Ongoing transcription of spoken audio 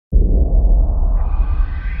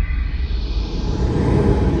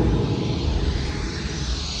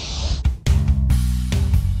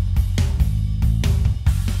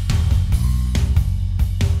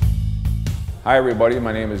Hi everybody,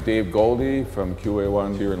 my name is Dave Goldie from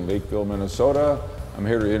QA1's here in Lakeville, Minnesota. I'm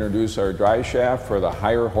here to introduce our drive shaft for the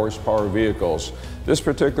higher horsepower vehicles. This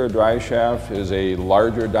particular drive shaft is a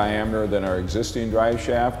larger diameter than our existing drive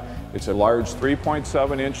shaft. It's a large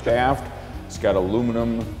 3.7-inch shaft. It's got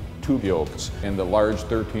aluminum tube yokes and the large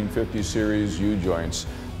 1350 series U-joints.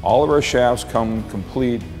 All of our shafts come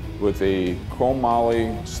complete with a chrome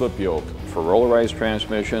moly slip yoke. For rollarized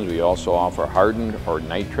transmissions, we also offer hardened or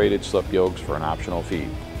nitrated slip yokes for an optional fee.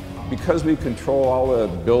 Because we control all the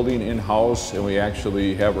building in-house and we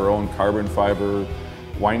actually have our own carbon fiber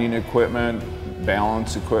winding equipment,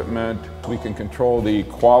 balance equipment, we can control the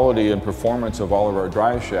quality and performance of all of our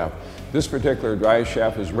drive shaft. This particular drive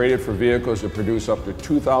shaft is rated for vehicles that produce up to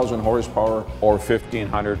 2,000 horsepower or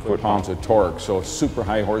 1,500 foot-pounds of torque, so super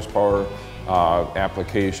high horsepower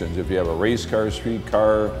applications. If you have a race car, street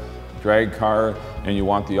car, drag car, and you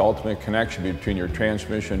want the ultimate connection between your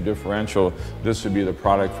transmission and differential, this would be the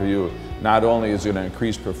product for you. Not only is it going to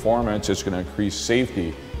increase performance, it's going to increase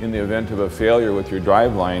safety. In the event of a failure with your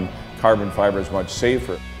driveline, carbon fiber is much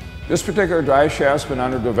safer. This particular drive shaft's been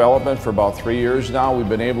under development for about 3 years now. We've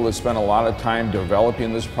been able to spend a lot of time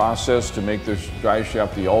developing this process to make this drive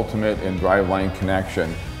shaft the ultimate in driveline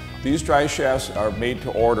connection. These drive shafts are made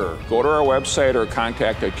to order. Go to our website or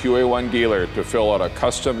contact a QA1 dealer to fill out a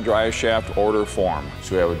custom drive shaft order form.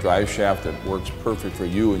 So we have a drive shaft that works perfect for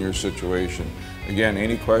you and your situation. Again,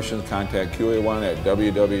 any questions, contact QA1 at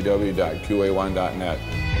www.qa1.net.